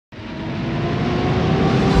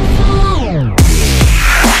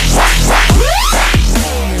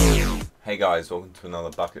guys, welcome to another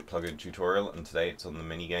Bukkit plugin tutorial, and today it's on the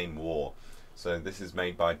minigame War. So this is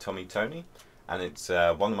made by Tommy Tony, and it's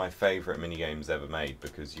one of my favourite minigames ever made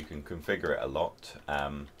because you can configure it a lot,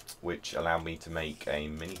 which allowed me to make a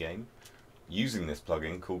minigame using this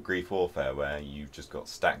plugin called Grief Warfare, where you've just got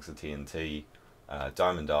stacks of TNT,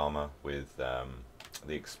 diamond armour with the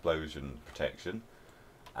explosion protection.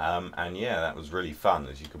 And yeah, that was really fun,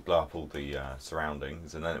 as you could blow up all the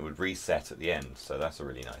surroundings and then it would reset at the end, so that's a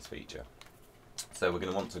really nice feature. So we're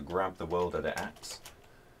going to want to grab the World Edit axe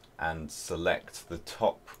and select the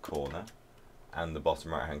top corner and the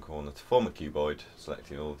bottom right hand corner to form a cuboid,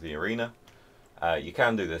 selecting all of the arena. You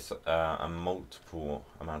can do this a multiple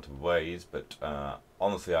amount of ways, but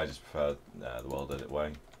honestly I just prefer the World Edit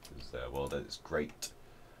way, because World Edit's great.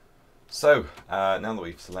 So, now that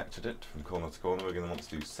we've selected it from corner to corner, we're going to want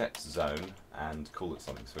to do set zone and call it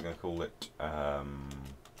something. So we're going to call it,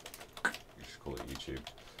 you should call it YouTube.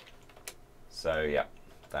 So yeah,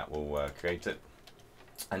 that will create it.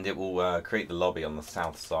 And it will create the lobby on the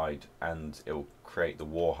south side, and it will create the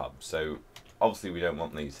war hub. So obviously we don't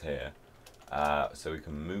want these here, so we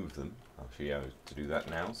can move them. I'll show you how to do that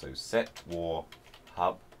now. So set war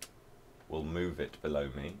hub will move it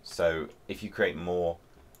below me. So if you create more,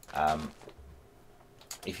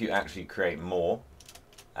 if you actually create more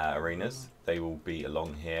arenas, they will be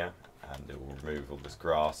along here, and it will remove all this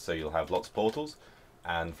grass, so you'll have lots of portals.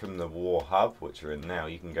 And from the war hub, which we're in now,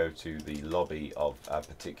 you can go to the lobby of a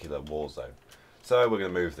particular war zone. So we're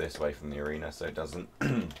going to move this away from the arena so it doesn't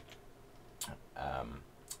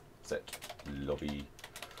set lobby.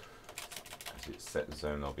 Actually, it's set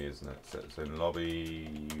zone lobby, isn't it? Set zone lobby.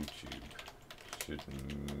 YouTube should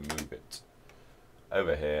move it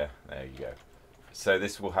over here. There you go. So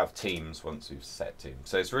this will have teams once we've set teams.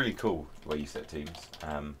 So it's really cool the way you set teams.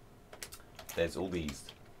 There's all these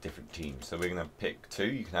different teams. So we're going to pick two.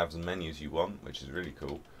 You can have as many as you want, which is really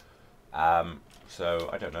cool. So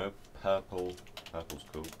I don't know, purple. Purple's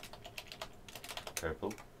cool.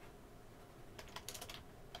 Purple.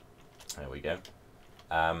 There we go.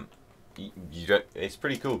 You don't. It's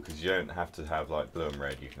pretty cool because you don't have to have like blue and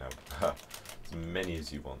red. You can have as many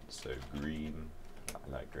as you want. So green.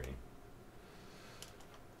 I like green.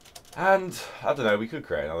 And I don't know, we could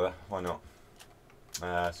create another, why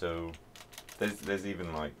not? So there's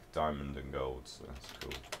even like diamond and gold, so that's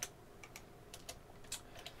cool.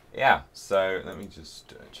 Yeah, so let me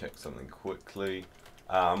just check something quickly.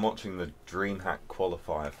 I'm watching the DreamHack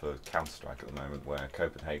qualifier for Counter-Strike at the moment, where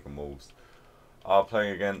Copenhagen Wolves are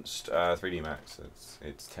playing against 3D Max.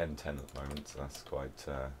 It's 10-10 at the moment, so that's quite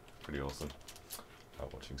pretty awesome.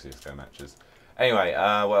 Watching CSGO matches. Anyway,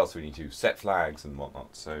 what else do we need to do? Set flags and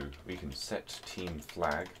whatnot. So we can set team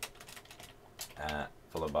flag,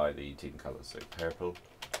 followed by the team colours. So purple,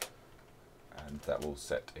 and that will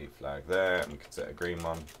set a flag there. And we can set a green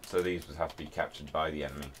one. So these would have to be captured by the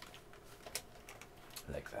enemy,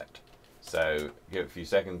 like that. So give it a few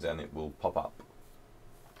seconds and it will pop up.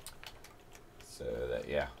 So there,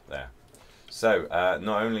 yeah, there. So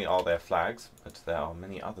not only are there flags, but there are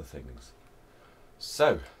many other things.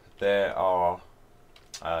 So there are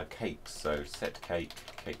cakes, so set cake,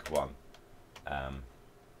 cake 1, and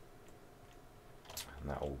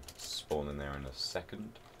that will spawn in there in a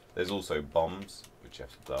second. There's also bombs, which you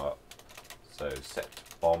have to blow up, so set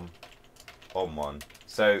bomb, bomb 1.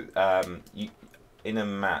 So you, in a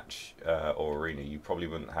match or arena, you probably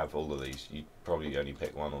wouldn't have all of these, you'd probably only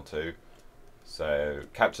pick 1 or 2. So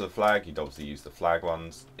capture the flag, you'd obviously use the flag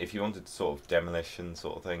ones. If you wanted sort of demolition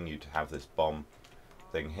sort of thing, you'd have this bomb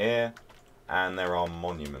thing here, and there are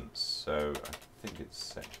monuments, so I think it's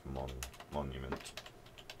set monument. Monument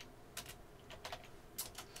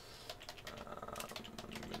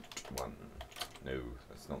 1. No,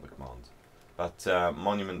 that's not the command. But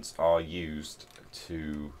monuments are used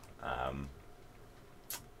to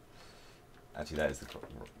actually that is the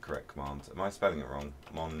correct command. Am I spelling it wrong?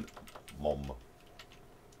 Mom.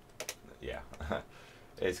 Yeah.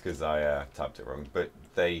 It's because I typed it wrong, but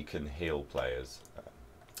they can heal players.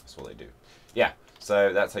 That's what they do. Yeah,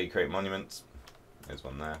 so that's how you create monuments. There's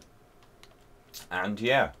one there. And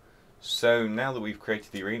yeah, so now that we've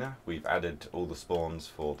created the arena, we've added all the spawns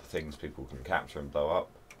for the things people can capture and blow up,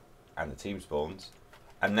 and the team spawns.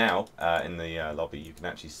 And now, in the lobby, you can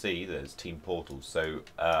actually see there's team portals. So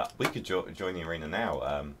we could join the arena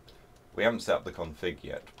now. We haven't set up the config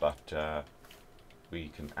yet, but we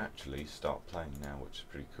can actually start playing now, which is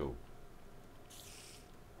pretty cool.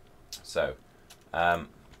 So,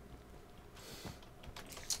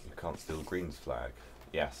 you can't steal green's flag.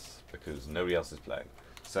 Yes, because nobody else is playing.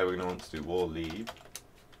 So we're going to want to do war leave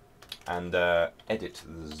and edit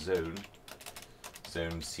the zone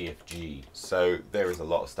Zone CFG. So there is a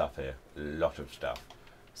lot of stuff here, a lot of stuff.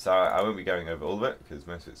 So I won't be going over all of it because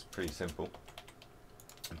most of it's pretty simple.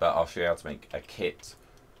 But I'll show you how to make a kit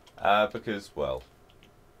because, well,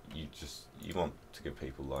 you want to give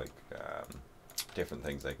people like different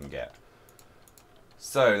things they can get.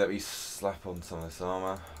 So let me slap on some of this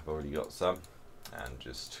armor. I've already got some, and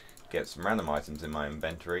just get some random items in my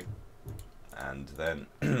inventory, and then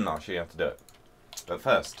I'll show you how to do it. But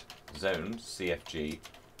first, zone CFG,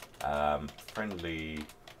 friendly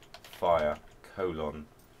fire colon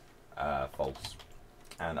false,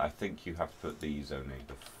 and I think you have to put these only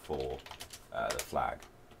before the flag.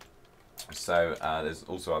 So there's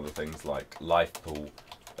also other things like life pool.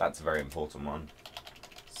 That's a very important one.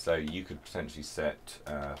 So you could potentially set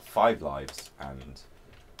 5 lives, and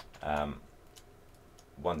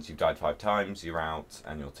once you've died 5 times, you're out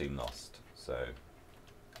and your team lost. So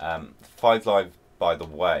 5 lives, by the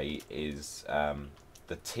way, is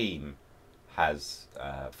the team has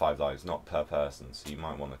 5 lives, not per person. So you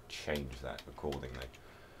might want to change that accordingly.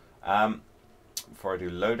 Before I do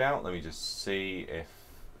loadout, let me just see if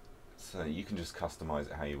so you can just customize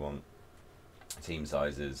it how you want, team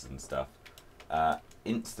sizes and stuff.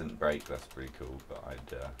 Instant break, that's pretty cool, but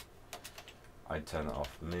I'd turn it off.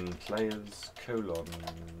 Min players colon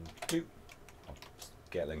 2. I'll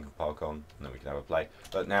get Linkin Park on, and then we can have a play.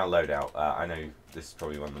 But now loadout. I know this is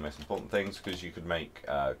probably one of the most important things because you could make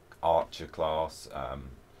archer class,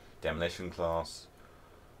 demolition class,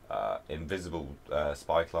 invisible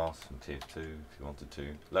spy class from tier 2 if you wanted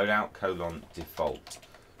to. Loadout colon default.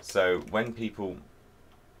 So when people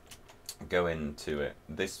go into it,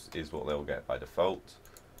 this is what they'll get by default,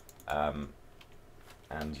 and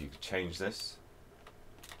you can change this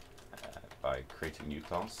by creating a new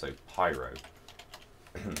class, so pyro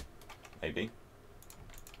maybe,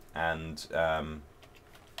 and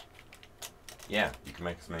yeah, you can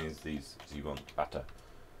make as many of these as you want. Butter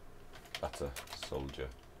soldier,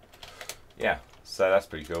 yeah, so that's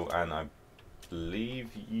pretty cool. And I believe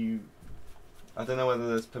I don't know whether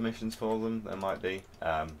there's permissions for them. There might be.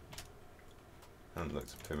 I haven't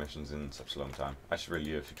looked at permissions in such a long time. I should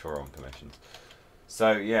really do a tutorial on permissions.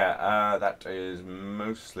 So yeah, that is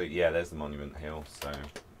mostly, yeah, there's the monument hill, so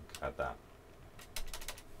add that.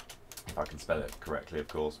 If I can spell it correctly, of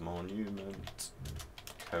course. Monument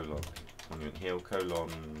colon monument hill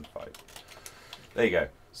colon 5. There you go.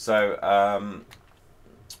 So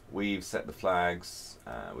we've set the flags,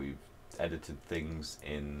 we've edited things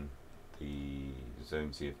in the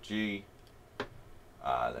zone CFG.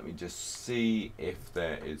 Let me just see if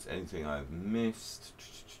there is anything I've missed.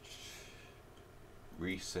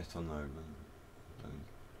 Reset on the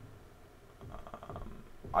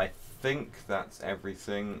I think that's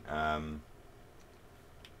everything.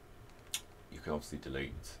 You can obviously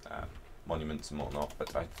delete monuments and whatnot,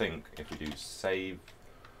 but I think if we do save,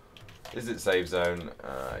 is it save zone?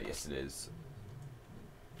 Yes, it is.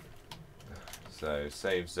 So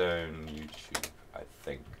save zone YouTube, I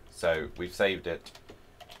think. So we've saved it.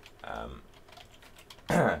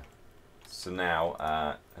 So now,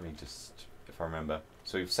 let me just, if I remember.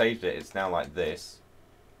 So we've saved it, it's now like this.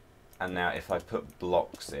 And now if I put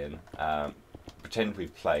blocks in, pretend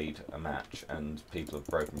we've played a match and people have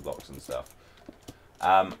broken blocks and stuff.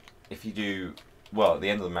 If you do, well, at the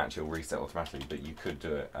end of the match it'll reset automatically, but you could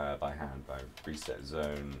do it by hand, by reset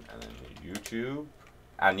zone and then YouTube.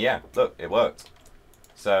 And yeah, look, it worked.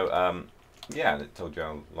 So, yeah, and it told you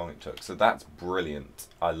how long it took. So that's brilliant.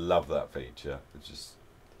 I love that feature. It's just,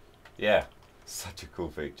 yeah, such a cool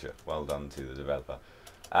feature. Well done to the developer.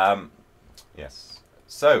 Yes.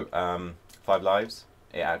 So, 5 lives.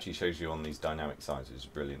 It actually shows you on these dynamic sides, which is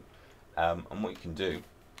brilliant. And what you can do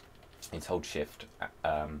is hold shift,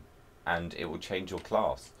 and it will change your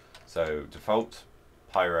class. So default,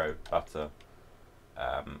 pyro, butter.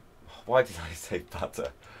 Why did I say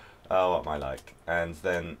butter? Oh, what am I like? And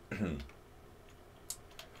then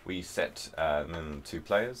we set minimum 2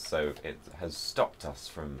 players, so it has stopped us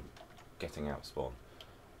from getting out of spawn.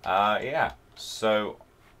 Yeah, so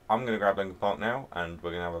I'm going to grab Linkin Park now, and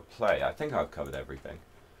we're going to have a play. I think I've covered everything.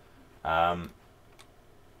 I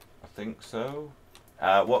think so.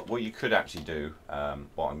 What you could actually do,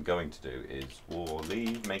 what I'm going to do is war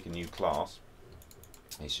leave, make a new class.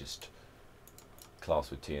 It's just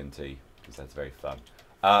class with TNT, because that's very fun.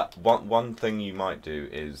 One thing you might do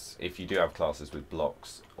is, if you do have classes with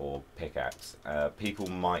blocks or pickaxe, people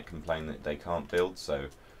might complain that they can't build, so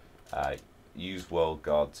use World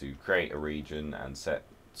Guard to create a region and set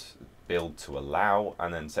build to allow,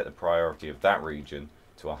 and then set the priority of that region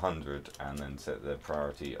to 100, and then set the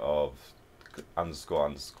priority of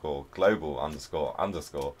 __global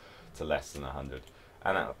 _ to less than 100.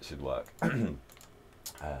 and that should work.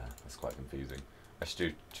 That's quite confusing. I should do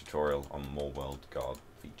a tutorial on more world guard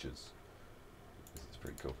features. This is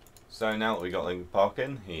pretty cool. So now that we got Linkin Park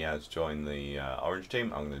in, he has joined the orange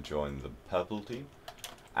team. I'm going to join the purple team.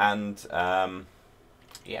 And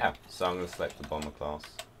yeah, so I'm going to select the bomber class.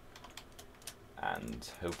 And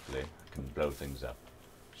hopefully I can blow things up,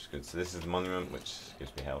 which is good. So this is the monument, which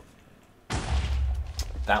gives me health.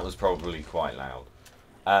 That was probably quite loud.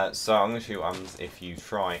 So I'm going to show you what happens if you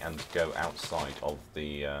try and go outside of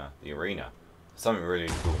the arena. Something really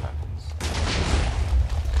cool happens.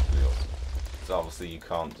 Really awesome. So obviously you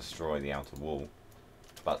can't destroy the outer wall,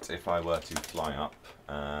 but if I were to fly up,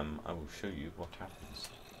 I will show you what happens.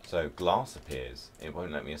 So glass appears. It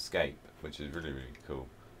won't let me escape, which is really, really cool.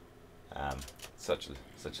 Such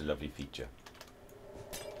a lovely feature.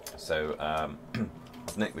 So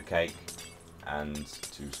I've nicked the cake, and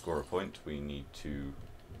to score a point we need to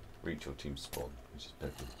reach your team spawn, which is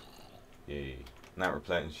purple. Yay. And that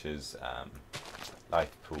replenishes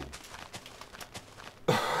life pool.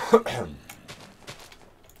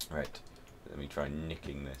 Right, let me try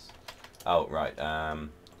nicking this. Oh right,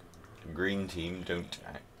 green team don't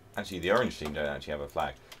actually, the orange team don't actually have a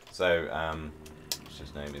flag. So what's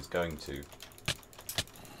his name is going to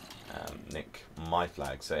nick my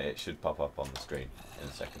flag, so it should pop up on the screen in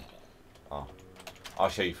a second. I'll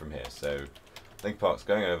show you from here. So Linkin Park's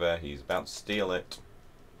going over, he's about to steal it.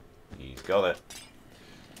 He's got it.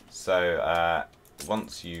 So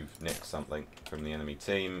once you've nicked something from the enemy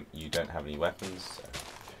team, you don't have any weapons. So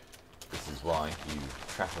this is why you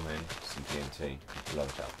trap them in some TNT,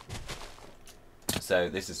 Loadout. So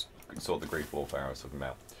this is sort of the Greek warfare I was talking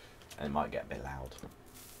about, and it might get a bit loud.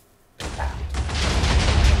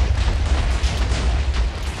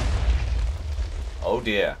 Oh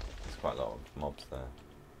dear, there's quite a lot of mobs there.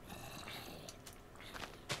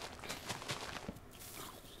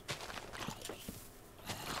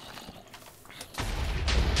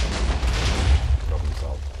 Problem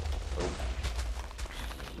solved. Oh.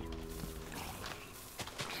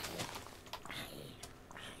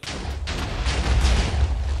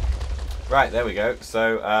 Right, there we go.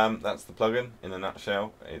 So that's the plugin in a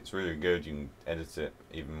nutshell. It's really good. You can edit it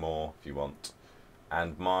even more if you want.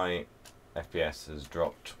 And my FPS has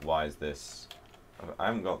dropped. Why is this? I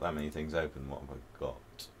haven't got that many things open. What have I got?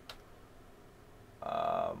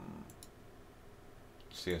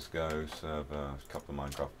 CSGO server, a couple of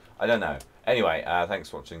Minecraft. I don't know. Anyway, thanks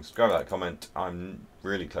for watching. Subscribe, like, comment. I'm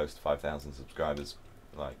really close to 5,000 subscribers,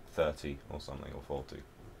 like 30 or something, or 40.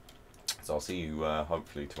 So I'll see you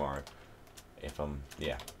hopefully tomorrow. If I'm,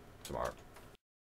 yeah, tomorrow.